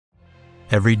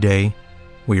Every day,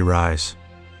 we rise,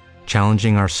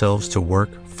 challenging ourselves to work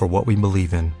for what we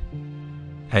believe in.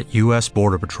 At U.S.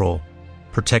 Border Patrol,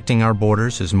 protecting our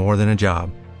borders is more than a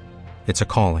job. It's a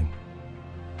calling.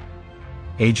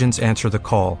 Agents answer the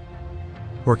call,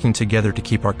 working together to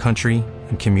keep our country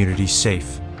and communities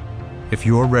safe. If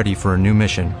you are ready for a new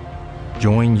mission,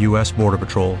 join U.S. Border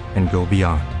Patrol and go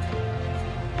beyond.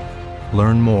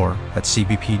 Learn more at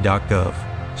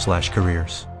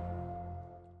cbp.gov/careers.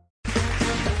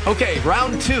 Okay,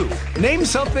 round two. Name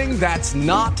something that's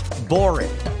not boring.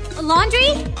 A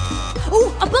laundry? Ooh,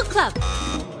 a book club.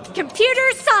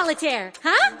 Computer solitaire,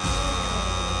 huh?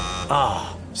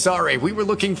 Ah, sorry, we were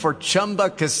looking for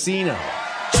Chumba Casino.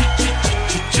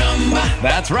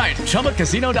 That's right,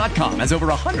 ChumbaCasino.com has over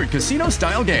 100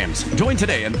 casino-style games. Join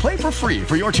today and play for free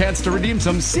for your chance to redeem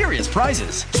some serious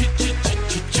prizes.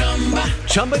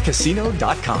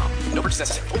 ChumbaCasino.com. No purchase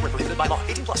necessary. Void where prohibited by law.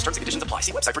 18+ terms and conditions apply.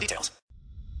 See website for details.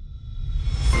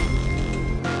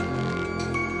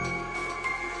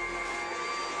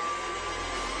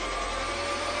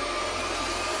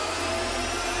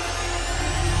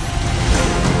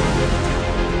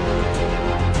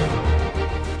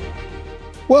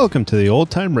 Welcome to the Old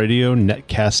Time Radio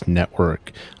Netcast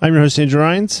Network. I'm your host, Andrew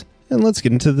Rines, and let's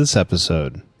get into this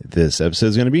episode. This episode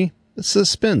is going to be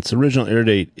Suspense. Original air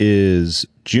date is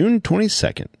June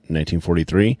 22nd,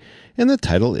 1943, and the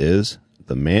title is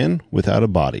The Man Without a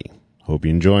Body. Hope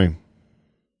you enjoy.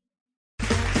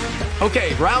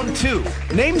 Okay, round two.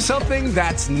 Name something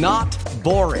that's not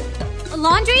boring. A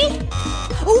laundry?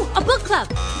 Ooh, a book club.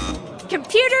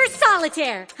 Computer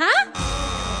solitaire, huh?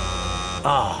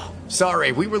 Ah.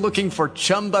 Sorry, we were looking for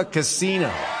Chumba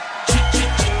Casino.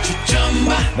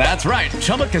 That's right,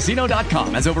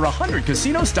 ChumbaCasino.com has over 100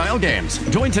 casino-style games.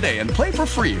 Join today and play for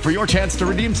free for your chance to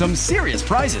redeem some serious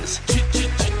prizes.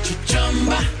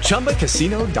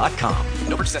 ChumbaCasino.com.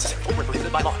 No purchase necessary. Void where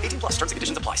prohibited by law. 18+ terms and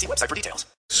conditions apply. See website for details.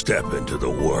 Step into the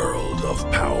world of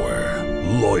power,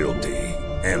 loyalty,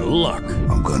 and luck.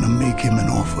 I'm gonna make him an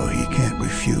offer he can't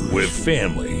refuse. With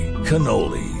family,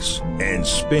 cannolis, and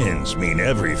spins mean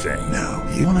everything. Now,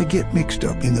 you wanna get mixed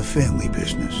up in the family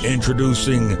business.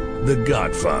 Introducing The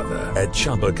Godfather at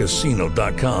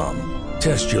ChumbaCasino.com.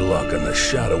 Test your luck in the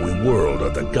shadowy world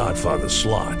of The Godfather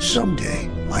slot. Someday,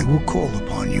 I will call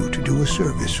upon you to do a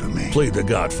service for me. Play The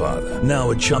Godfather, now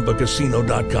at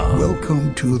ChumbaCasino.com.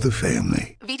 Welcome to the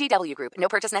family. VGW Group. No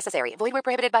purchase necessary. Void where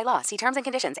prohibited by law. See terms and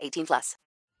conditions. 18+.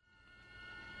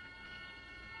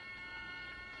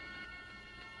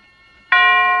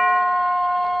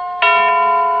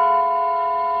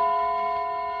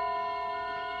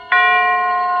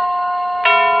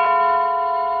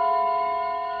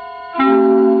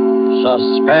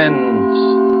 Suspense.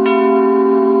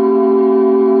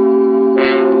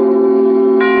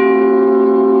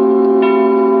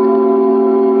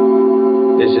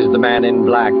 This is the Man in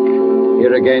Black,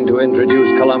 here again to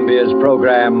introduce Columbia's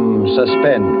program,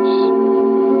 Suspense.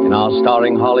 In our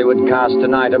starring Hollywood cast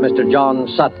tonight are Mr. John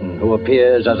Sutton, who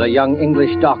appears as a young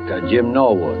English doctor, Jim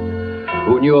Norwood,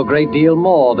 who knew a great deal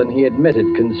more than he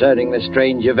admitted concerning the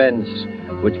strange events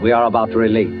which we are about to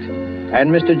relate. And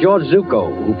Mr. George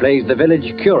Zucco, who plays the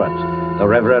village curate, the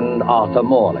Reverend Arthur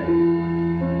Morley.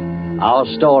 Our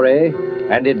story,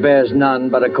 and it bears none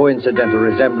but a coincidental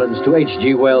resemblance to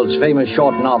H.G. Wells' famous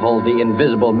short novel, The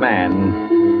Invisible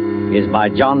Man, is by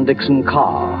John Dixon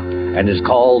Carr, and is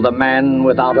called The Man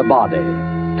Without a Body,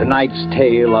 tonight's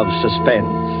tale of suspense.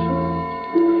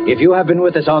 If you have been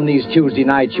with us on these Tuesday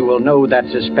nights, you will know that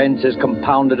suspense is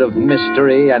compounded of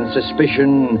mystery and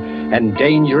suspicion and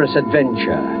dangerous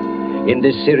adventure. In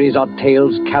this series are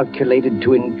tales calculated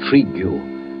to intrigue you.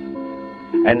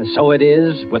 And so it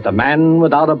is with The Man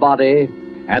Without a Body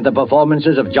and the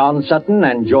performances of John Sutton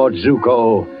and George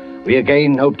Zucco. We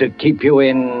again hope to keep you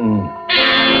in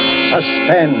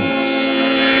suspense.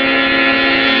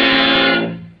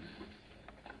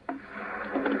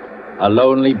 A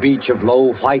lonely beach of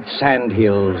low white sand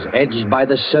hills edged by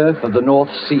the surf of the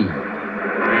North Sea.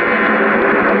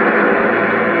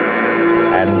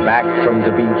 And back from the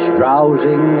beach,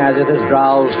 drowsing as it has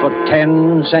drowsed for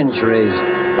 10 centuries,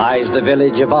 lies the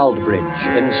village of Aldbridge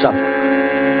in Suffolk.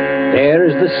 There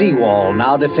is the seawall,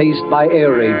 now defaced by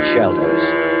air raid shelters.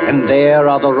 And there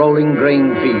are the rolling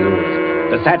grain fields,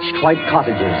 the thatched white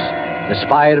cottages, the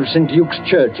spire of St. Luke's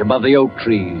Church above the oak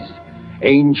trees.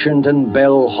 Ancient and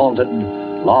bell-haunted,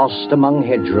 lost among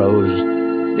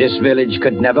hedgerows, this village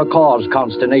could never cause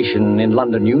consternation in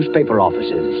London newspaper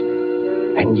offices.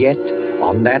 And yet,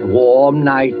 on that warm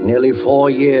night nearly 4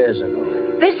 years ago...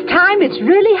 This time it's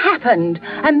really happened.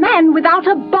 A man without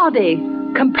a body,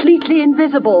 completely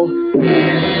invisible.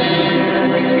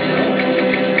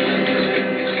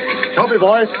 Copy,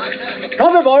 boy.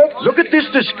 Copy, boy. Look at this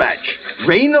dispatch.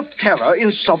 Reign of terror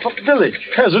in Suffolk Village.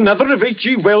 Has another of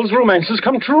H.G. Wells' romances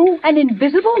come true? An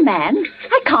invisible man?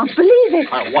 I can't believe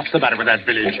it. What's the matter with that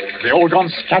village? They all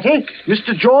gone scatty?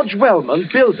 Mr. George Wellman,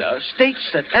 builder, states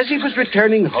that as he was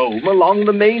returning home along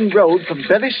the main road from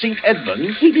Bury St.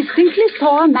 Edmunds... He distinctly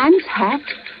saw a man's hat,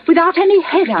 without any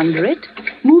head under it,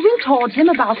 moving towards him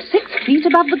about 6 feet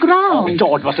above the ground.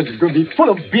 George must have been full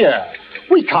of beer.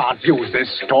 We can't use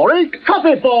this story.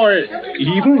 Copy, boy!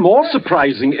 Even more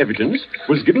surprising evidence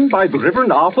was given by the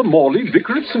Reverend Arthur Morley,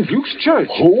 vicar of St. Luke's Church.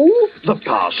 Who? The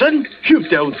parson? You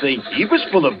don't think he was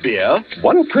full of beer?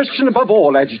 One question above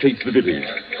all agitates the village.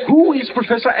 Who is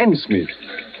Professor Ansmith?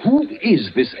 Who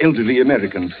is this elderly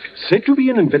American, said to be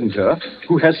an inventor,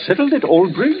 who has settled at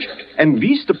Aldbridge and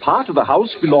leased a part of the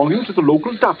house belonging to the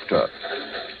local doctor?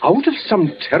 Out of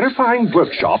some terrifying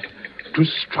workshop, to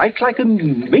strike like a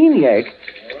maniac,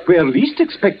 where least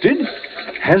expected,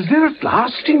 has there at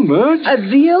last emerged a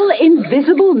real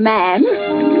invisible man?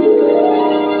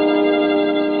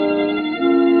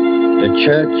 The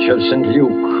Church of St.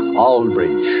 Luke,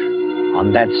 Aldbridge,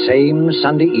 on that same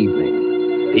Sunday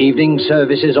evening. The evening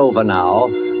service is over now,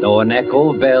 though an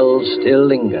echo of bells still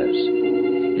lingers.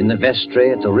 In the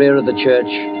vestry at the rear of the church,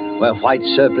 where white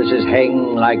surplices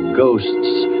hang like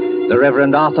ghosts, the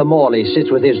Reverend Arthur Morley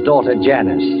sits with his daughter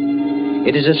Janice.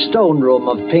 It is a stone room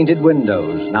of painted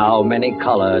windows, now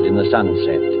many-colored in the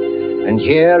sunset. And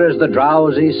here, as the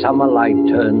drowsy summer light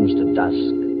turns to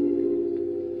dusk...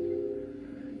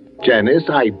 Janice,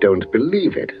 I don't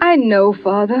believe it. I know,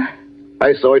 Father.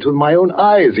 I saw it with my own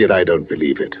eyes, yet I don't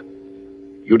believe it.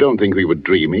 You don't think we were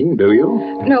dreaming, do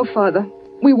you? No, Father.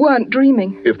 We weren't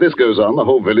dreaming. If this goes on, the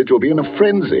whole village will be in a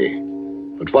frenzy.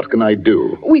 But what can I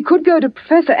do? We could go to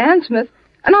Professor Ansmith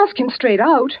and ask him straight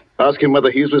out. Ask him whether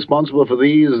he's responsible for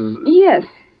these... Yes.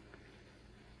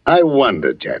 I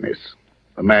wonder, Janice.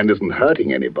 A man isn't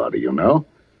hurting anybody, you know.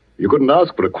 You couldn't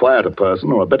ask for a quieter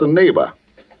person or a better neighbor.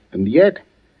 And yet...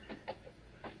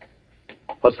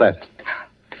 What's that?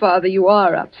 Father, you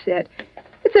are upset.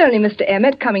 It's only Mr.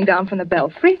 Emmett coming down from the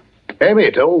belfry.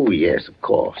 Emmett? Oh, yes, of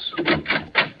course.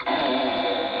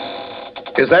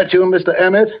 Is that you, Mr.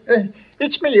 Emmett?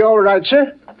 It's me, all right,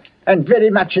 sir. And very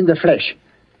much in the flesh.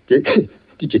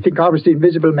 Did you think I was the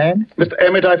invisible man? Mr.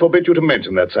 Emmett, I forbid you to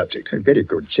mention that subject. Very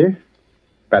good, sir.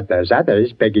 But there's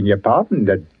others, begging your pardon,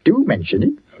 that do mention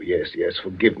it. Oh, yes,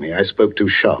 forgive me. I spoke too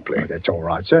sharply. Oh, that's all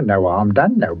right, sir. No harm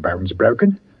done, no bones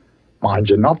broken. Mind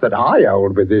you not that I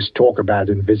hold with this talk about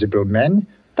invisible men.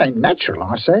 It ain't natural,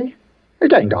 I say.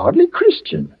 It ain't hardly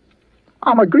Christian.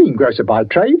 I'm a greengrocer by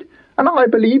trade, and I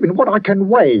believe in what I can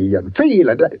weigh and feel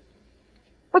and...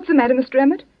 What's the matter, Mr.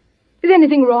 Emmett? Is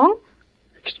anything wrong?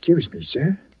 Excuse me,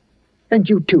 sir. And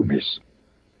you too, miss.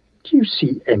 Do you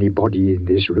see anybody in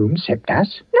this room except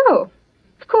us? No,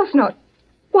 of course not.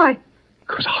 Why?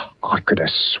 Because I could have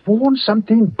sworn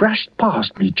something brushed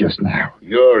past me just now.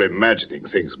 You're imagining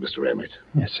things, Mr. Emmett.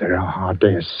 Yes, sir, I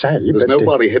dare say. There's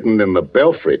nobody hidden in the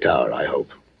belfry tower, I hope.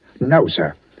 No,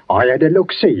 sir. I had a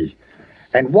look-see.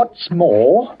 And what's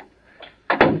more,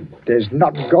 there's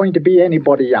not going to be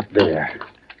anybody up there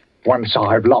once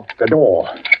I've locked the door.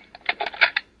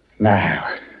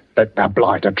 Now, let the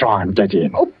blighter try and get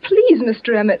in. Oh, please,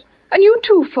 Mr. Emmett. And you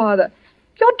too, Father.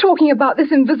 You're talking about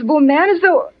this invisible man as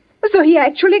though he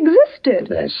actually existed.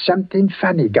 There's something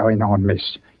funny going on,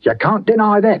 miss. You can't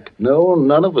deny that. No,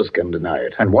 none of us can deny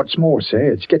it. And what's more,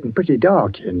 sir, it's getting pretty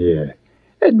dark in here.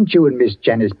 Hadn't you and Miss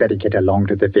Janice better get along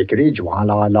to the vicarage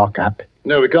while I lock up?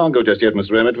 No, we can't go just yet,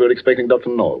 Mr. Emmett. We're expecting Dr.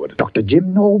 Norwood. Dr.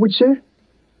 Jim Norwood, sir?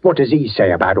 What does he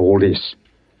say about all this?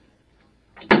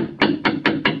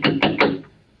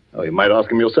 Oh, you might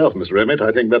ask him yourself, Mr. Emmett.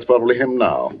 I think that's probably him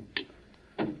now.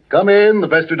 Come in. The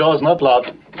vestry door's not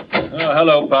locked. Oh,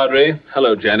 hello, Padre.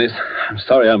 Hello, Janice. I'm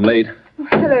sorry I'm late.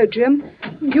 Hello, Jim.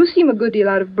 You seem a good deal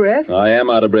out of breath. I am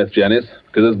out of breath, Janice,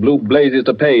 because there's blue blazes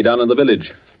to pay down in the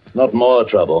village. Not more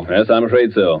trouble. Yes, I'm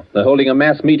afraid so. They're holding a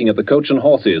mass meeting at the Coach and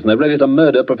Horses, and they're ready to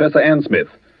murder Professor Ansmith.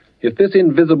 If this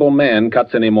invisible man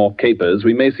cuts any more capers,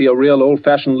 we may see a real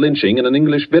old-fashioned lynching in an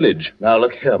English village. Now,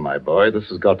 look here, my boy. This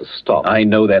has got to stop. I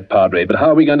know that, Padre, but how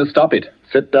are we going to stop it?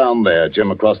 Sit down there, Jim,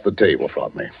 across the table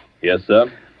from me. Yes,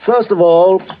 sir. First of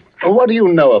all, what do you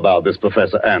know about this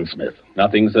Professor Ansmith?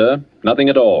 Nothing, sir. Nothing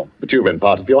at all. But you rent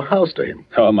part of your house to him.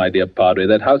 Oh, my dear Padre,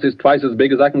 that house is twice as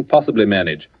big as I can possibly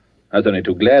manage. I was only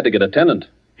too glad to get a tenant.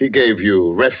 He gave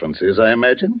you references, I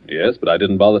imagine? Yes, but I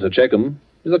didn't bother to check them.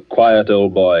 He's a quiet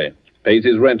old boy. Pays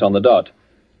his rent on the dot.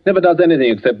 Never does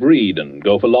anything except read and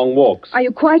go for long walks. Are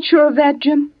you quite sure of that,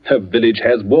 Jim? The village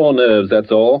has war nerves,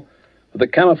 that's all. With the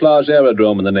camouflage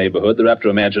aerodrome in the neighborhood, they're apt to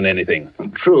imagine anything.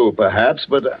 True, perhaps,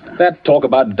 but... That talk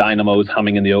about dynamos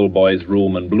humming in the old boy's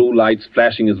room and blue lights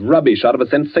flashing is rubbish out of a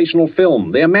sensational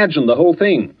film. They imagine the whole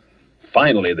thing.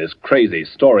 Finally, this crazy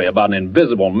story about an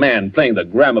invisible man playing the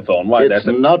gramophone. Why, It's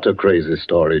not a crazy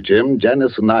story, Jim.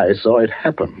 Janice and I saw it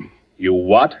happen. You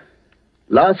what?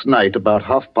 Last night, about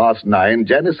 9:30,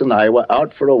 Janice and I were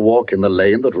out for a walk in the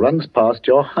lane that runs past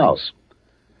your house.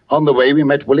 On the way, we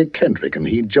met Willie Kendrick, and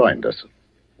he joined us.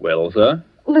 Well, sir?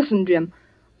 Listen, Jim.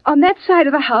 On that side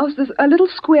of the house, there's a little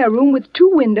square room with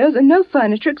 2 windows and no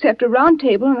furniture except a round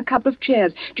table and a couple of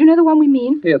chairs. Do you know the one we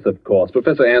mean? Yes, of course.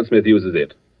 Professor Ansmith uses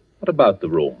it. What about the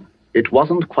room? It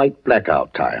wasn't quite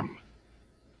blackout time.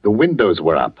 The windows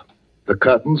were up, the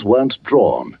curtains weren't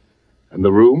drawn, and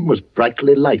the room was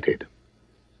brightly lighted.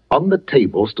 On the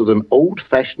table stood an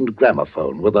old-fashioned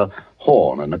gramophone with a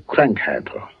horn and a crank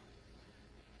handle.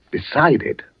 Beside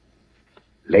it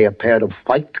lay a pair of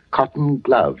white cotton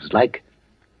gloves, like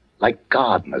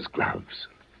gardener's gloves.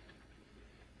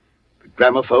 The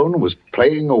gramophone was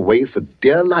playing away for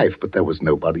dear life, but there was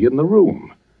nobody in the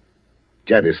room.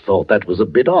 Janice thought that was a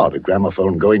bit odd, a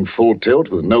gramophone going full tilt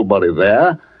with nobody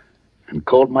there, and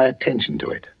called my attention to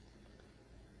it.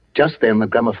 Just then, the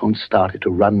gramophone started to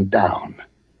run down.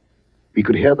 We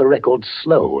could hear the record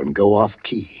slow and go off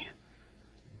key.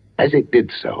 As it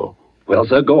did so... Well,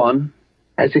 sir, go on.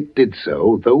 As it did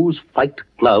so, those white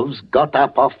gloves got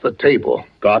up off the table.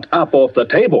 Got up off the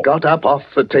table? Got up off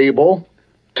the table,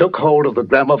 took hold of the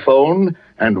gramophone,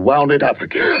 and wound it up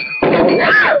again.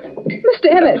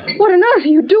 Mr. Emmett, what on earth are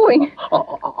you doing?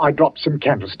 I dropped some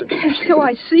candlesticks. So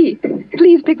I see.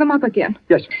 Please pick them up again.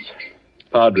 Yes, miss.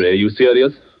 Padre, are you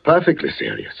serious? Perfectly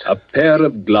serious. A pair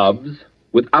of gloves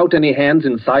without any hands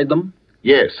inside them?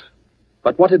 Yes.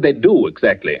 But what did they do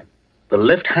exactly? The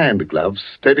left-hand glove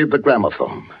steadied the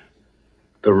gramophone.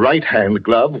 The right-hand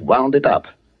glove wound it up.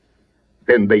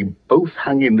 Then they both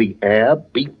hung in the air,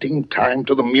 beating time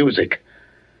to the music.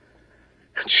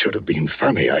 It should have been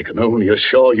funny. I can only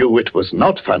assure you it was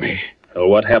not funny.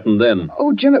 What happened then?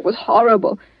 Oh, Jim, it was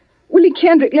horrible. Willie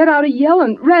Kendrick let out a yell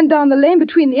and ran down the lane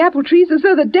between the apple trees as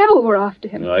though the devil were after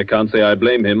him. I can't say I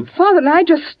blame him. Father and I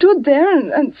just stood there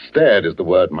and... Stared is the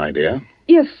word, my dear.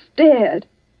 Yes, stared.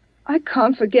 I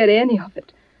can't forget any of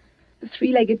it. The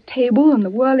 3-legged table and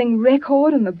the whirling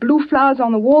record and the blue flowers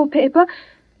on the wallpaper.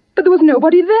 But there was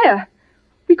nobody there.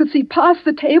 We could see past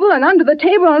the table and under the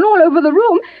table and all over the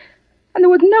room. And there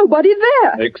was nobody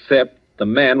there. Except the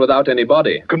man without any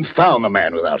body. Confound the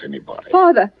man without any body.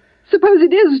 Father, suppose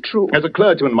it is true. As a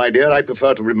clergyman, my dear, I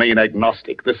prefer to remain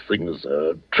agnostic. This thing's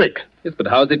a trick. Yes, but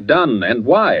how's it done, and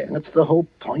why? That's the whole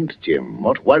point, Jim.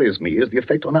 What worries me is the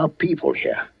effect on our people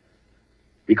here.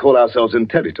 We call ourselves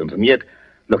intelligent, and yet,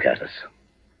 look at us.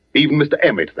 Even Mr.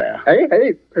 Emmett there.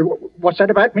 Hey, what's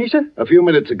that about me, sir? A few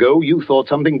minutes ago, you thought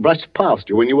something brushed past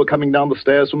you when you were coming down the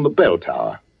stairs from the bell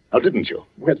tower. Now, didn't you?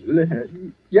 Well,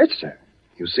 yes, sir.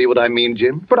 You see what I mean,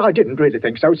 Jim? But I didn't really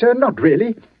think so, sir. Not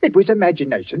really. It was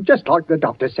imagination, just like the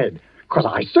doctor said. Because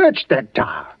I searched that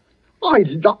tower. I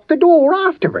locked the door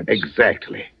afterwards.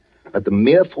 Exactly. But the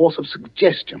mere force of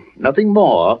suggestion, nothing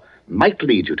more, might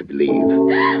lead you to believe.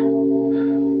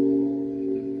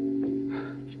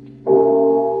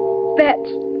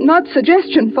 That's not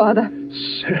suggestion, Father.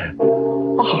 Sir,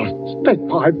 I'll stake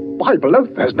my Bible oath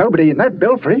there's nobody in that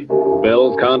belfry.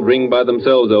 Bells can't ring by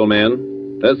themselves, old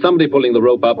man. There's somebody pulling the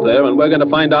rope up there, and we're going to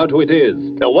find out who it is.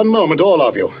 Now, one moment, all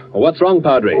of you. What's wrong,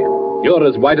 Padre? You're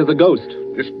as white as a ghost.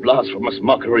 This blasphemous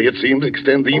mockery, it seems,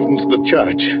 extends even to the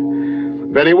church.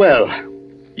 Very well.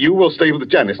 You will stay with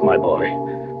Janice, my boy.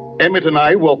 Emmett and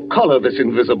I will collar this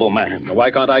invisible man.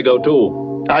 Why can't I go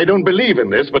too? I don't believe in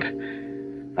this, but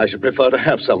I should prefer to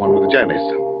have someone with Janice.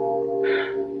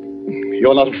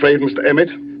 You're not afraid, Mr. Emmett?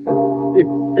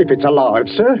 If it's alive,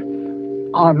 sir,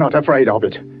 I'm not afraid of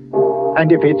it.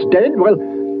 And if it's dead, well,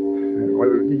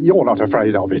 you're not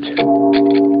afraid of it.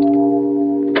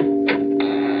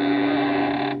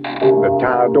 The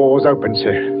tower door's open,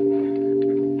 sir.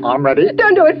 I'm ready.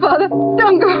 Don't do it, Father.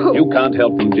 Don't go. You can't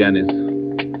help them,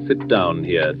 Janice. Sit down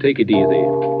here. Take it easy.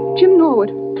 Jim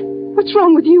Norwood, what's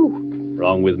wrong with you?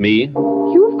 Wrong with me?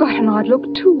 You've got an odd look,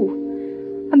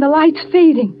 too. And the light's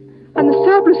fading. And the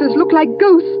surplices look like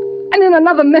ghosts. And in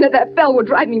another minute, that bell would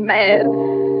drive me mad.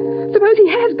 Suppose he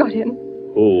has got in.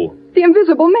 Who? The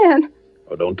invisible man.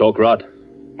 Oh, don't talk rot.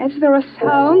 As there are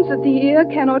sounds that the ear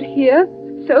cannot hear,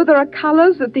 so there are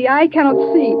colors that the eye cannot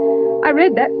see. I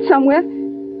read that somewhere.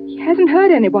 He hasn't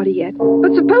hurt anybody yet.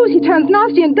 But suppose he turns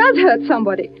nasty and does hurt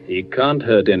somebody. He can't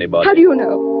hurt anybody. How do you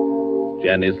know?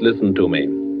 Janice, listen to me.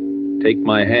 Take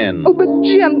my hand. Oh, but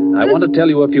Jim... I want to tell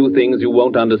you a few things you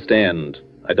won't understand.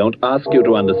 I don't ask you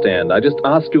to understand. I just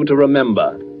ask you to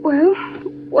remember. Well,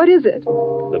 what is it?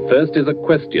 The first is a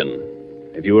question.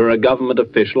 If you were a government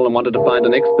official and wanted to find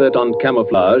an expert on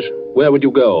camouflage, where would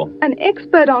you go? An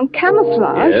expert on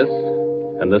camouflage? Yes.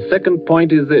 And the second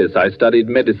point is this. I studied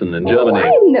medicine in Germany. Oh,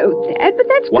 I know that, but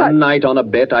that's One night on a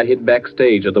bet, I hid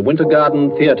backstage at the Winter Garden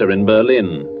Theater in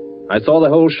Berlin. I saw the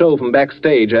whole show from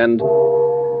backstage, and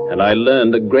I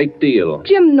learned a great deal.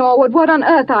 Jim Norwood, what on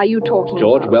earth are you talking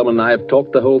George about? Wellman and I have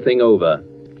talked the whole thing over.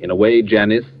 In a way,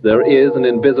 Janice, there is an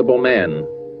invisible man.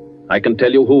 I can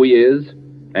tell you who he is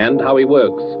and how he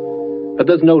works. But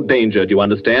there's no danger, do you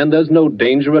understand? There's no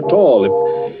danger at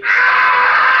all.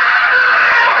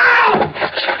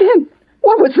 Jim,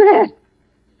 what was that?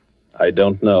 I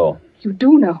don't know. You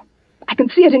do know. I can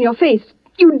see it in your face.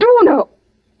 You do know.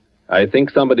 I think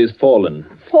somebody's fallen.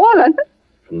 Fallen?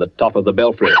 From the top of the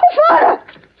belfry. Oh, Father!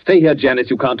 Stay here, Janice.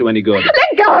 You can't do any good.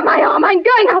 Let go of my arm. I'm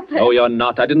going up there. No, you're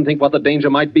not. I didn't think what the danger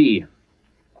might be.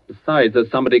 Besides,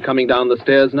 there's somebody coming down the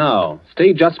stairs now.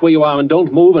 Stay just where you are and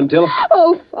don't move until...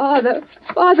 Oh, Father.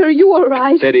 Father, are you all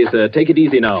right? Steady, sir. Take it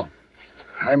easy now.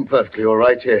 I'm perfectly all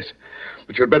right, yes.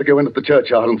 But you'd better go into the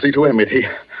churchyard and see to Emmett.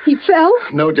 He fell?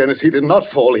 No, Janice, he did not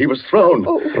fall. He was thrown.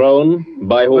 Oh. Thrown?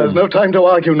 By whom? There's no time to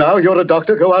argue now. You're a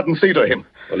doctor. Go out and see to him.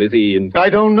 Well, is he in... I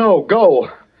don't know. Go.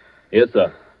 Yes,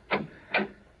 sir.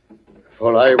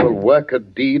 For I will work a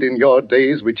deed in your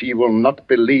days which ye will not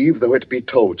believe, though it be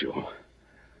told you.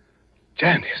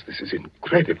 Janice, this is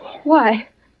incredible. Why?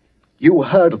 You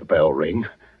heard the bell ring.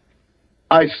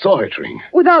 I saw it ring.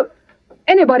 Without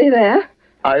anybody there?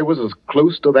 I was as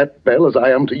close to that bell as I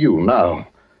am to you now.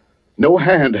 No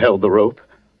hand held the rope.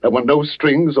 There were no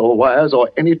strings or wires or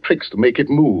any tricks to make it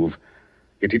move.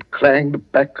 Yet it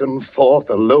clanged back and forth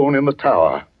alone in the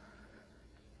tower.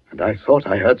 And I thought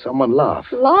I heard someone laugh.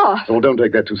 Laugh? Oh, don't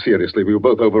take that too seriously. We were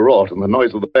both overwrought, and the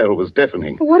noise of the bell was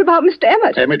deafening. What about Mr.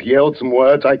 Emmett? Emmett yelled some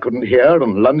words I couldn't hear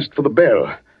and lunged for the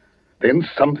bell. Then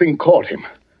something caught him.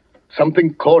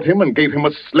 Something caught him and gave him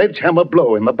a sledgehammer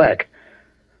blow in the back.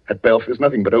 That belfry's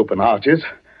nothing but open arches.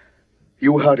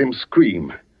 You heard him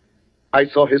scream. I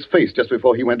saw his face just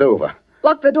before he went over.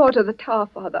 Lock the door to the tower,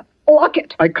 Father. Lock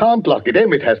it. I can't lock it.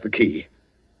 Emmett has the key.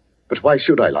 But why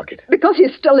should I lock it? Because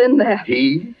he's still in there.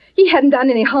 He? He hadn't done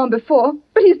any harm before,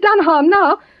 but he's done harm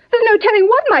now. There's no telling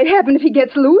what might happen if he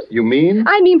gets loose. You mean?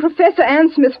 I mean Professor Ann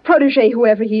Smith's protege,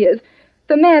 whoever he is.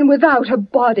 The man without a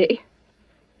body.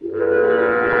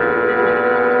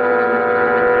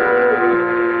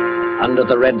 Under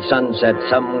the red sunset,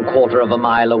 some quarter of a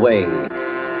mile away,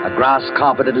 a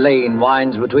grass-carpeted lane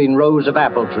winds between rows of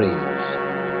apple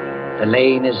trees. The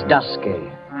lane is dusky,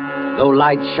 though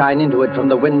lights shine into it from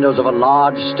the windows of a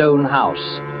large stone house,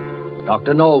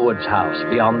 Dr. Norwood's house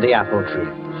beyond the apple trees.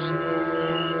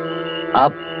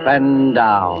 Up and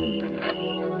down,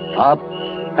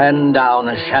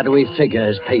 a shadowy figure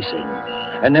is pacing,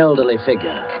 an elderly figure,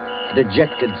 a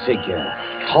dejected figure,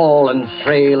 tall and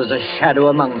frail as a shadow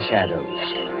among shadows,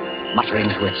 muttering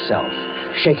to itself,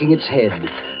 shaking its head,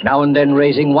 now and then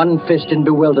raising one fist in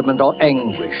bewilderment or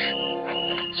anguish.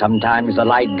 Sometimes the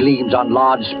light gleams on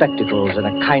large spectacles and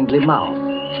a kindly mouth.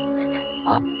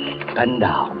 Up and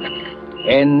down,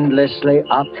 endlessly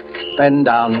up and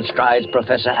down strides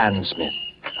Professor Ann Smith.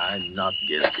 I'm not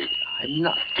guilty. I'm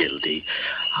not guilty.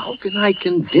 How can I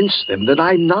convince them that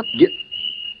I'm not guilty?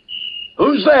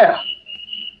 Who's there?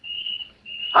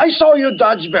 I saw you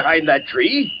dodge behind that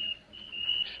tree.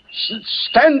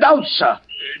 Stand out, sir.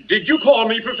 Did you call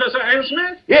me Professor Ann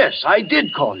Smith? Yes, I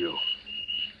did call you.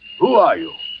 Who are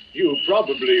you? You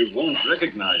probably won't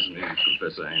recognize me,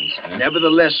 Professor Ann Smith.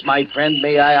 Nevertheless, my friend,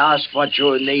 may I ask what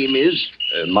your name is?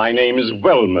 My name is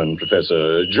Wellman,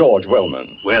 Professor George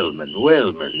Wellman. Wellman.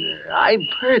 I've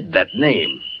heard that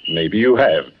name. Maybe you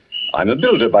have. I'm a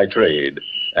builder by trade,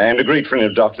 and a great friend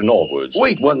of Dr. Norwood's.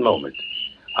 Wait one moment.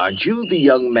 Aren't you the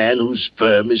young man whose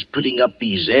firm is putting up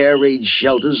these air-raid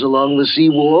shelters along the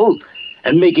seawall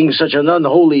and making such an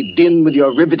unholy din with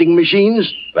your riveting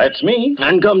machines? That's me.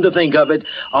 And come to think of it,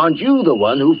 aren't you the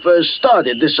one who first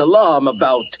started this alarm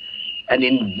about an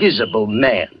invisible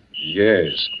man?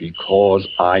 Yes, because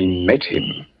I met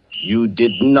him. You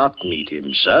did not meet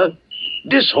him, sir.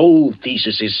 This whole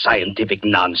thesis is scientific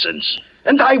nonsense,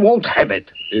 and I won't have it.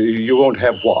 You won't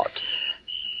have what?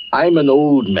 I'm an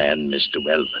old man, Mr.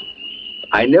 Wellman.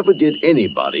 I never did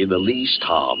anybody the least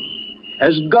harm.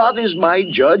 As God is my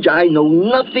judge, I know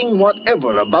nothing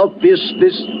whatever about this...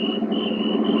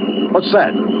 What's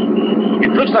that?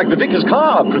 It looks like the vicar's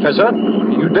car, Professor.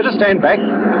 You'd better stand back.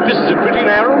 This is a pretty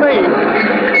narrow lane.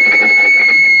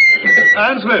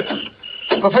 Ann Smith!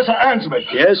 Professor Ansmith.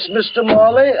 Yes, Mr.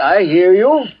 Morley, I hear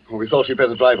you. Well, we thought you'd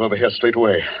better drive over here straight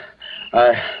away.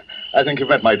 I think you've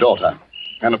met my daughter.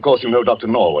 And, of course, you know Dr.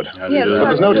 Norwood. Yes, but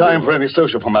there's no time for any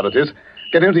social formalities.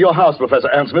 Get into your house, Professor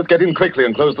Ansmith. Get in quickly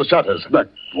and close the shutters.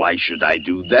 But why should I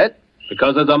do that?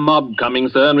 Because there's a mob coming,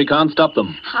 sir, and we can't stop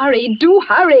them. Hurry, do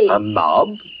hurry. A mob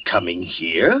coming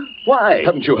here? Why?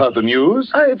 Haven't you heard the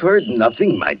news? I've heard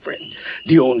nothing, my friend.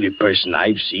 The only person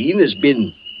I've seen has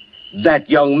been that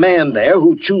young man there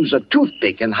who chews a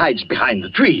toothpick and hides behind the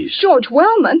trees. George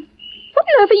Wellman? What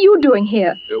on earth are you doing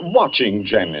here? Watching,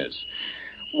 Janice.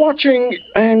 Watching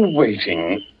and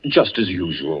waiting, just as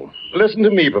usual. Listen to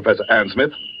me, Professor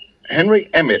Ansmith. Henry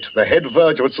Emmett, the head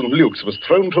verger at St. Luke's, was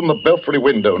thrown from the belfry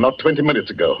window not 20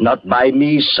 minutes ago. Not by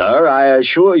me, sir, I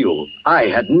assure you. I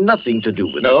had nothing to do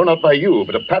with it. No, not by you,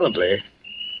 but apparently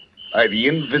by the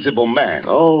invisible man.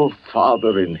 Oh,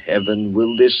 Father in heaven,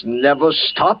 will this never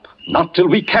stop? Not till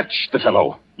we catch the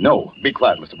fellow. No. Be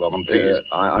quiet, Mr. Wellman, please.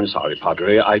 I'm sorry,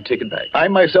 Padre. I take it back. I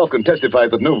myself can testify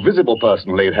that no visible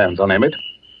person laid hands on Emmett.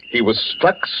 He was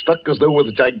struck as though with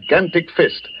a gigantic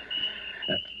fist.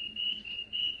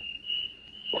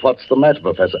 What's the matter,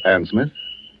 Professor Ansmith?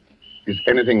 Is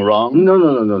anything wrong?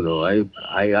 No.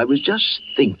 I was just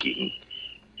thinking.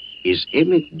 Is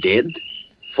Emmett dead?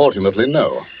 Fortunately,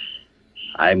 no.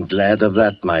 I'm glad of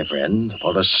that, my friend,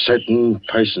 for a certain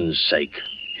person's sake.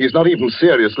 He's not even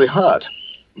seriously hurt.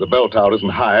 The bell tower isn't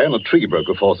high, and a tree broke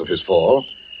the force of his fall.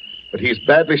 But he's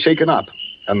badly shaken up,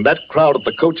 and that crowd at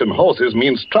the Coach and Horses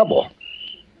means trouble.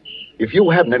 If you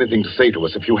hadn't anything to say to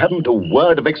us, if you hadn't a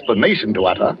word of explanation to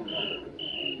utter...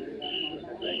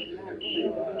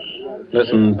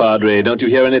 Listen, Padre, don't you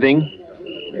hear anything?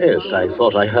 Yes, I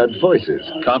thought I heard voices.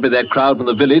 Can't be that crowd from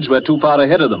the village. We're too far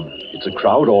ahead of them. It's a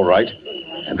crowd, all right.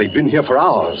 And they've been here for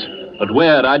hours. But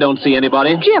where? I don't see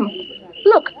anybody. Jim,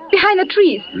 look, behind the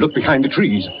trees. Look behind the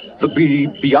trees. Look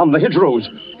beyond the hedgerows.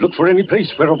 Look for any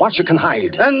place where a watcher can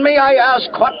hide. And may I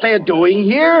ask what they're doing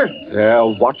here? They're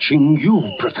watching you,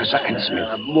 Professor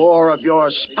Ansmith. More of your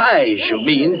spies, you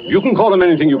mean? You can call them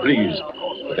anything you please.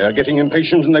 But they're getting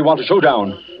impatient and they want a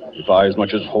showdown. If I as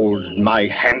much as hold my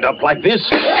hand up like this...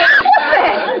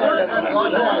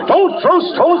 Don't throw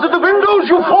stones at the windows,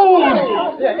 you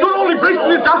fools! You're only breaking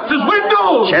the doctor's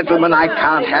windows! Gentlemen, I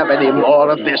can't have any more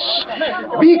of this.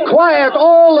 Be quiet,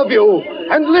 all of you,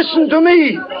 and listen to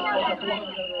me.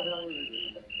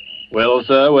 Well,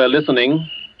 sir, we're listening.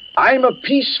 I'm a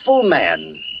peaceful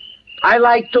man. I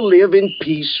like to live in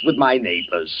peace with my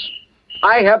neighbors.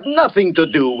 I have nothing to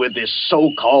do with this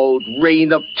so-called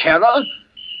reign of terror.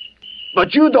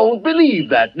 But you don't believe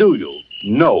that, do you?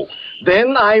 No.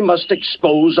 Then I must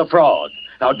expose a fraud.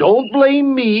 Now, don't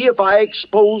blame me if I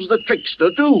expose the trickster,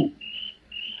 too.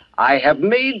 I have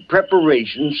made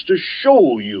preparations to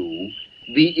show you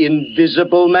the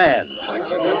invisible man.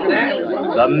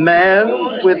 The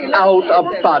man without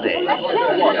a body.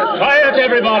 Quiet,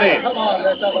 everybody!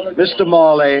 Mr.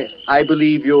 Morley, I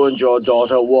believe you and your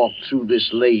daughter walked through this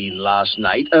lane last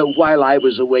night while I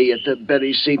was away at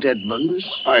Bury St. Edmunds.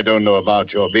 I don't know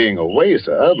about your being away,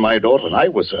 sir. My daughter and I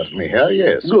were certainly here,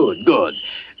 yes. Good.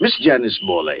 Miss Janice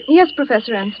Morley. Yes,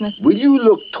 Professor Ansmith. Will you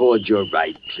look toward your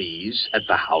right, please, at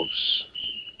the house?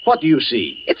 What do you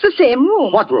see? It's the same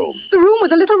room. What room? The room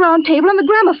with the little round table and the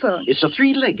gramophone. It's a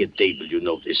three-legged table, you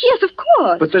notice. Yes, of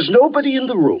course. But there's nobody in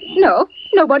the room. No,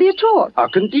 nobody at all. Are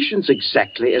conditions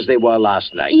exactly as they were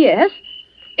last night? Yes,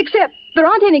 except there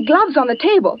aren't any gloves on the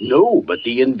table. No, but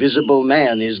the invisible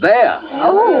man is there.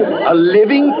 Oh. A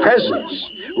living presence,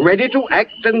 ready to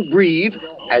act and breathe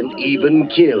and even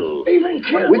kill.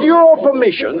 With your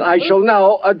permission, I shall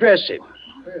now address him.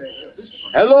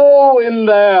 Hello in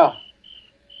there.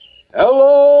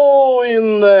 Hello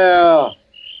in there.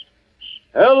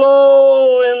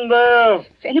 Hello in there.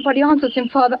 If anybody answers him,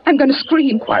 Father, I'm going to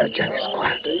scream. Quiet, Janice,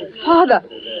 quiet. Father,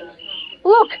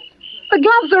 look, the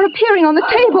gloves are appearing on the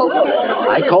table.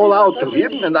 I call out to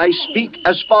him and I speak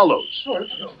as follows.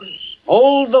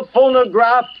 Hold the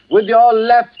phonograph with your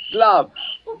left glove.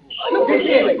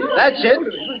 That's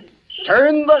it.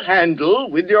 Turn the handle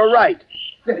with your right.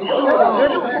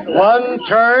 One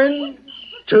turn.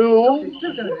 2,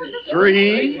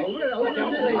 3,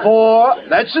 4.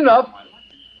 That's enough.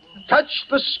 Touch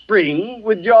the spring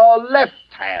with your left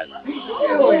hand.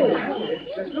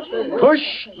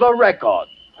 Push the record.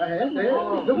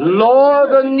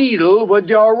 Lower the needle with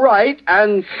your right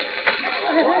and...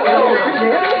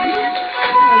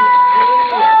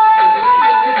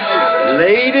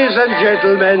 Ladies and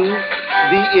gentlemen,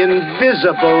 the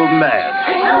invisible man.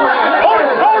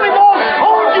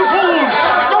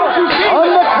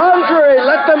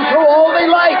 Let them throw all they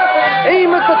like.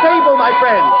 Aim at the table, my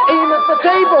friend. Aim at the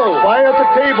table.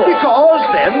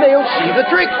 The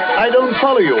trick. I don't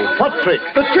follow you. What trick?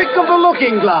 The trick of the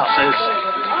looking glasses.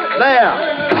 There.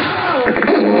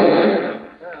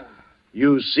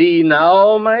 You see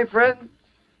now, my friend?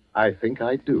 I think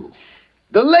I do.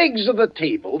 The legs of the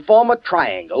table form a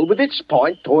triangle with its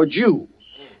point towards you.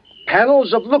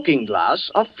 Panels of looking glass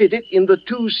are fitted in the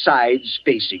two sides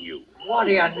facing you. What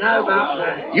do you know about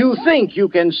that? You think you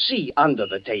can see under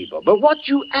the table, but what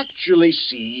you actually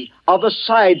see are the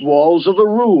side walls of the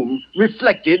room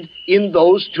reflected in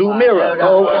those two mirrors.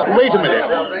 Oh, wait a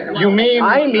minute. You mean...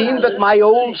 I mean that my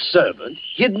old servant,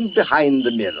 hidden behind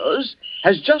the mirrors,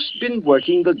 has just been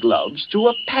working the gloves to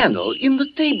a panel in the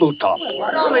tabletop.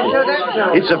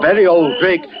 It's a very old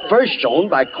trick, first shown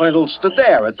by Colonel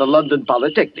Stadair at the London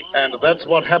Polytechnic. And that's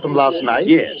what happened last night?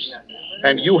 Yes.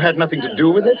 And you had nothing to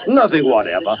do with it? Nothing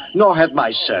whatever, nor had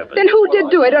my servant. Then who did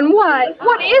do it and why?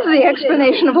 What is the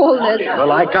explanation of all this?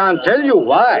 Well, I can't tell you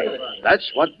why.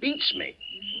 That's what beats me.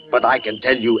 But I can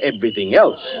tell you everything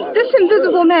else. This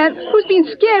invisible man who's been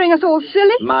scaring us all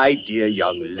silly? My dear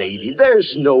young lady,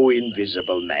 there's no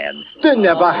invisible man. There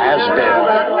never has been.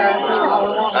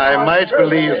 I might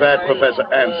believe that, Professor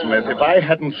Ansmith, if I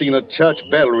hadn't seen a church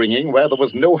bell ringing where there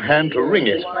was no hand to ring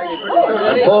it.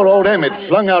 And poor old Emmett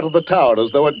flung out of the tower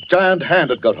as though a giant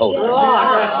hand had got hold of him.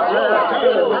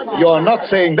 You're not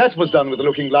saying that was done with the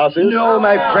looking glasses? No,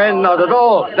 my friend, not at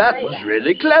all. That was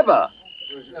really clever.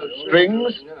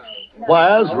 Strings?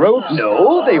 Wires? Ropes?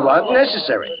 No, they weren't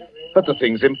necessary. But the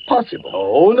thing's impossible.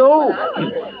 Oh, no.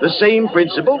 The same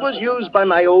principle was used by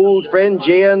my old friend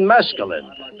J.N.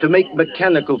 Maskelyne to make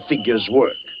mechanical figures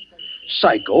work.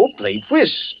 Psycho played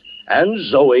whist, and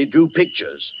Zoe drew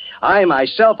pictures. I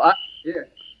myself,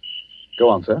 Go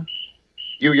on, sir.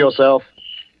 You yourself.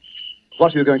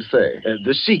 What are you going to say?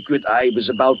 The secret I was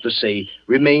about to say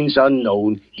remains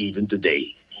unknown even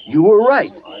today. You were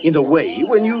right, in a way,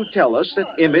 when you tell us that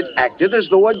Emmett acted as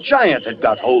though a giant had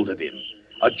got hold of him.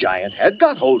 A giant had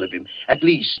got hold of him. At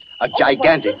least, a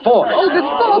gigantic force. Oh,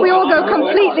 before we all go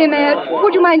completely mad,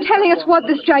 would you mind telling us what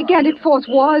this gigantic force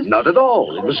was? Not at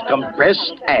all. It was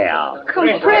compressed air.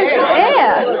 Compressed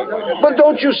air? But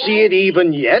don't you see it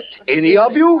even yet, any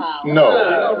of you?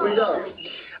 No.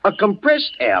 A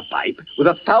compressed air pipe with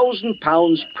 1,000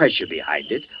 pounds pressure behind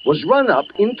it was run up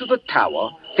into the tower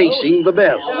facing the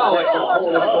bell.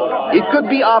 It could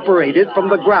be operated from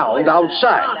the ground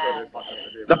outside.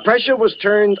 The pressure was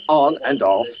turned on and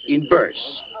off in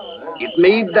bursts. It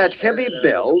made that heavy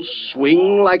bell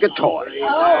swing like a toy.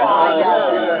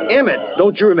 Emmett,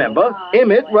 don't you remember?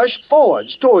 Emmett rushed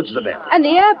forwards towards the bell. And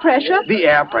the air pressure? The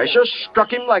air pressure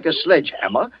struck him like a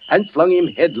sledgehammer and flung him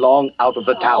headlong out of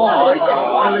the tower.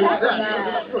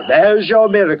 There's your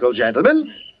miracle,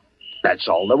 gentlemen. That's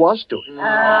all there was to it.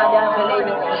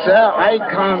 Sir, I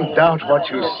can't doubt what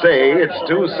you say. It's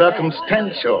too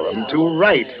circumstantial and too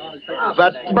right.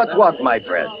 But what, my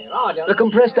friend? The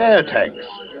compressed air tanks.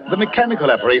 The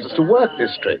mechanical apparatus to work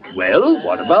this trick. Well,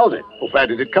 what about it? Well, where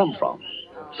did it come from?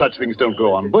 Such things don't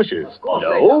grow on bushes.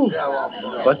 No,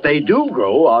 but they do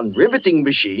grow on riveting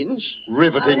machines.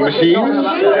 Riveting machines?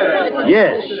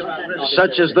 Yes,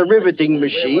 such as the riveting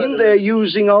machine they're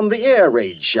using on the air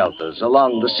raid shelters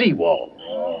along the seawall.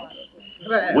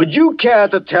 Would you care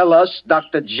to tell us,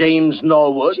 Dr. James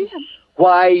Norwood,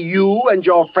 why you and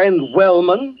your friend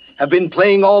Wellman have been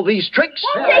playing all these tricks?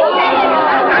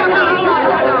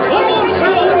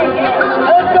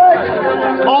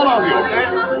 All of you.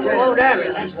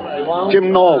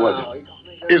 Jim Norwood,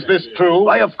 is this true?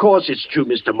 Why, of course it's true,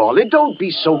 Mr. Morley. Don't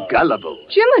be so gullible.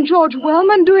 Jim and George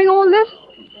Wellman doing all this?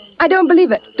 I don't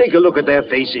believe it. Take a look at their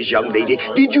faces, young lady.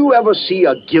 Did you ever see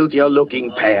a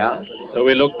guiltier-looking pair? So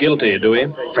we look guilty, do we?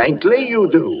 Frankly, you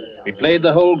do. We played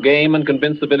the whole game and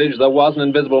convinced the village there was an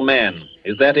invisible man.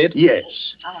 Is that it? Yes.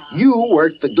 You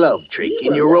worked the glove trick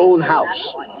in your own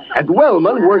house. And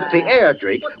Wellman worked the air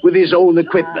trick with his own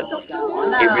equipment.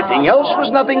 Everything else was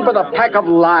nothing but a pack of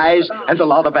lies and a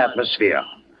lot of atmosphere.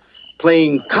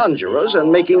 Playing conjurers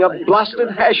and making a blasted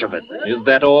hash of it. Is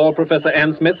that all, Professor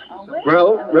Ansmith?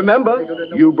 Well, remember,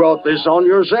 you brought this on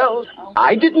yourself.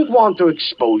 I didn't want to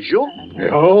expose you.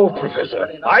 No, Professor.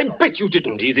 I bet you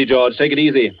didn't. Easy, George. Take it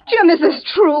easy. Jim, is this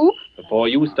true? Before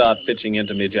you start pitching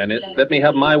into me, Janice, let me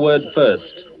have my word first.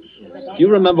 Do you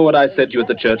remember what I said to you at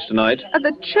the church tonight? At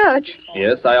the church?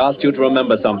 Yes, I asked you to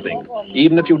remember something,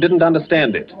 even if you didn't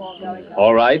understand it.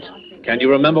 All right. Can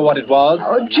you remember what it was?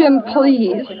 Oh, Jim,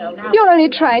 please. You're only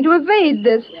trying to evade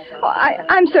this. Oh,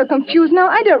 I'm so confused now,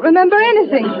 I don't remember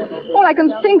anything. All I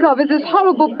can think of is this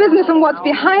horrible business and what's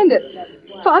behind it.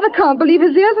 Father can't believe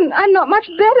his ears, and I'm not much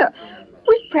better.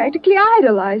 We've practically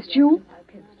idolized you.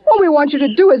 All we want you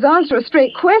to do is answer a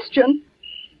straight question.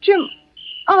 Jim,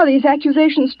 Are these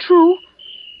accusations true?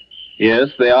 Yes,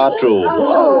 they are true.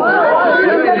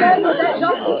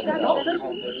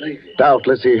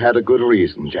 Doubtless he had a good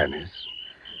reason, Janice.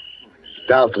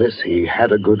 Doubtless he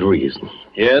had a good reason.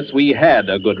 Yes, we had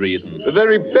a good reason. The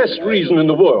very best reason in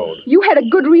the world. You had a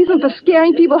good reason for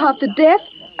scaring people half to death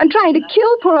and trying to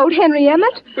kill poor old Henry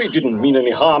Emmett? We didn't mean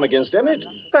any harm against Emmett.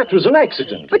 That was an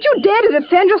accident. But you dare to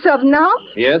defend yourself now?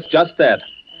 Yes, just that.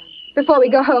 Before we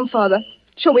go home, Father,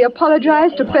 shall we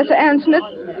apologize to Professor Ann Smith?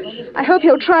 I hope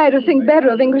he'll try to think better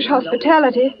of English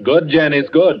hospitality. Good, Janice,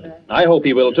 good. I hope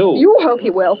he will, too. You hope he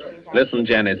will. Listen,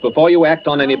 Janice, before you act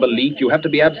on any belief, you have to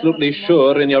be absolutely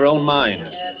sure in your own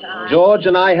mind. George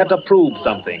and I had to prove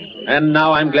something, and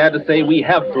now I'm glad to say we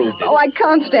have proved it. Oh, I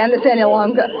can't stand this any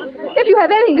longer. If you have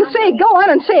anything to say, go on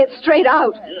and say it straight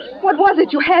out. What was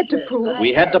it you had to prove?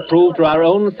 We had to prove to our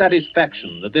own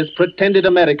satisfaction that this pretended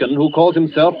American who calls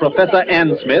himself Professor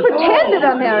Ann Smith... Pretended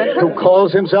American? Who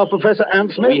calls himself Professor Ann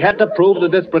Smith? We had to prove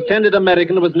that this pretended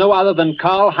American was no other than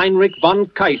Karl Heinrich von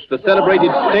Keist, the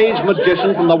celebrated stage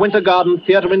magician from the Winter Garden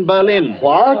Theater in Berlin.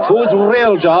 What? Whose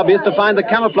real job is to find the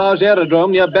camouflage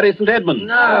aerodrome near Bury St. Edmunds.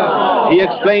 No. He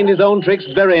explained his own tricks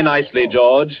very nicely,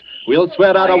 George. We'll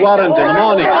swear out a warrant in the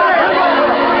morning.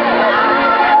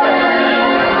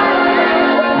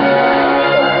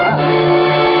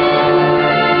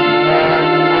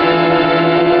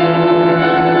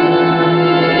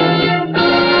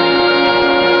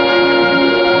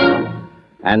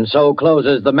 And so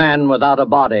closes The Man Without a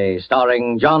Body,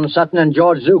 starring John Sutton and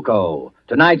George Zucco.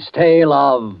 Tonight's tale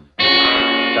of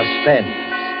Suspense.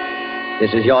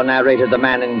 This is your narrator, the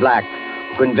Man in Black,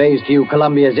 who conveys to you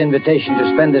Columbia's invitation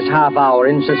to spend this half hour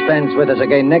in suspense with us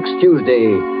again next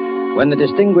Tuesday, when the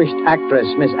distinguished actress,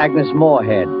 Miss Agnes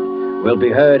Moorehead, will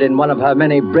be heard in one of her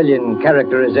many brilliant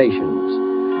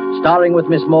characterizations. Starring with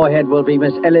Miss Moorehead will be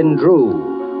Miss Ellen Drew,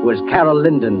 who as Carol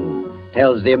Linden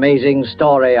tells the amazing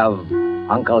story of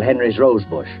Uncle Henry's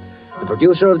Rosebush. The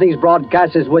producer of these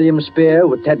broadcasts is William Spear,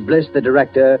 with Ted Bliss, the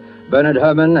director, Bernard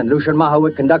Herrmann and Lucian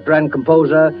Mahowick, conductor and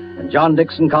composer, and John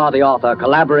Dixon Carr, the author,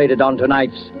 collaborated on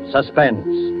tonight's Suspense.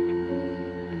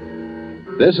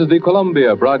 This is the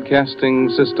Columbia Broadcasting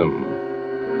System.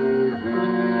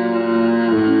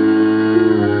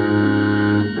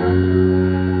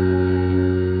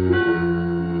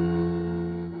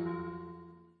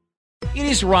 It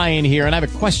is Ryan here, and I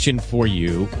have a question for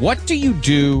you. What do you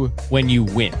do when you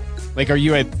win? Like, are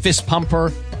you a fist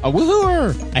pumper, a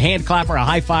woohooer, a hand clapper, a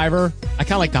high fiver? I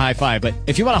kind of like the high five, but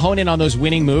if you want to hone in on those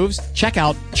winning moves, check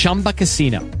out Chumba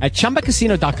Casino. At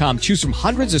ChumbaCasino.com, choose from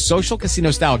hundreds of social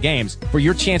casino-style games for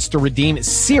your chance to redeem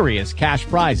serious cash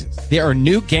prizes. There are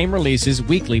new game releases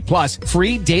weekly, plus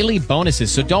free daily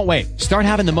bonuses, so don't wait. Start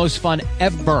having the most fun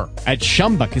ever at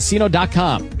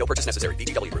ChumbaCasino.com. No purchase necessary.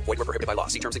 VGW. Void where prohibited by law.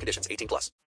 See terms and conditions.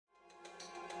 18+.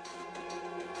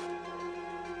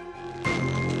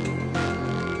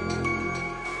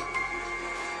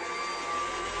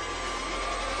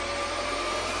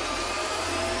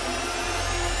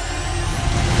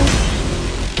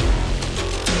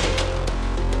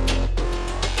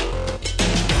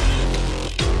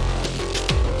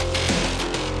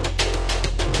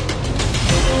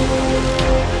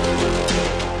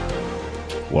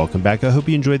 Welcome back. I hope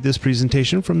you enjoyed this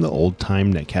presentation from the Old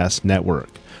Time Netcast Network.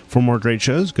 For more great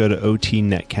shows, go to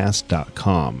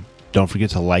otnetcast.com. Don't forget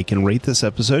to like and rate this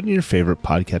episode in your favorite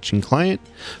podcatching client.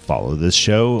 Follow this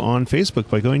show on Facebook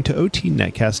by going to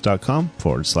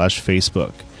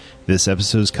otnetcast.com/Facebook. This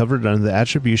episode is covered under the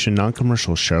Attribution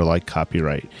Non-Commercial Share Alike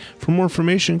copyright. For more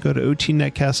information, go to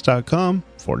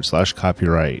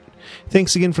otnetcast.com/copyright.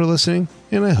 Thanks again for listening,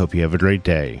 and I hope you have a great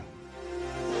day.